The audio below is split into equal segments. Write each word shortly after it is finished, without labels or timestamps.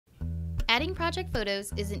Adding project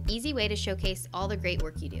photos is an easy way to showcase all the great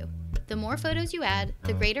work you do. The more photos you add,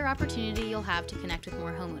 the greater opportunity you'll have to connect with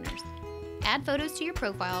more homeowners. Add photos to your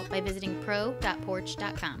profile by visiting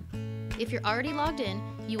pro.porch.com. If you're already logged in,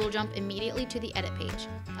 you will jump immediately to the edit page.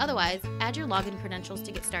 Otherwise, add your login credentials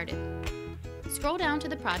to get started. Scroll down to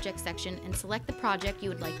the project section and select the project you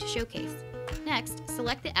would like to showcase. Next,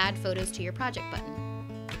 select the Add Photos to your project button.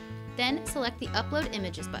 Then select the Upload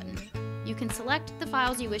Images button. You can select the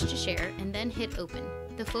files you wish to share and then hit Open.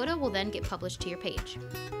 The photo will then get published to your page.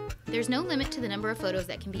 There's no limit to the number of photos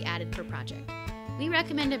that can be added per project. We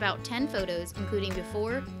recommend about 10 photos, including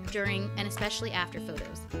before, during, and especially after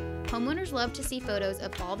photos. Homeowners love to see photos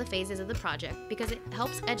of all the phases of the project because it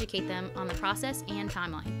helps educate them on the process and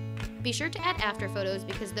timeline. Be sure to add after photos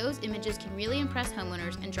because those images can really impress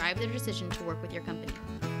homeowners and drive their decision to work with your company.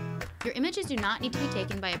 Your images do not need to be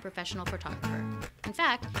taken by a professional photographer. In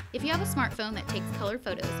fact, if you have a smartphone that takes colored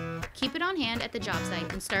photos, keep it on hand at the job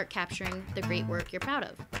site and start capturing the great work you're proud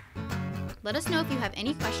of. Let us know if you have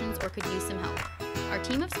any questions or could use some help. Our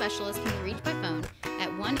team of specialists can be reached by phone at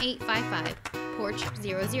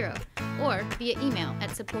 1-855-PORCH-00 or via email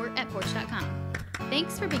at support@porch.com.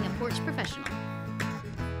 Thanks for being a Porch Professional.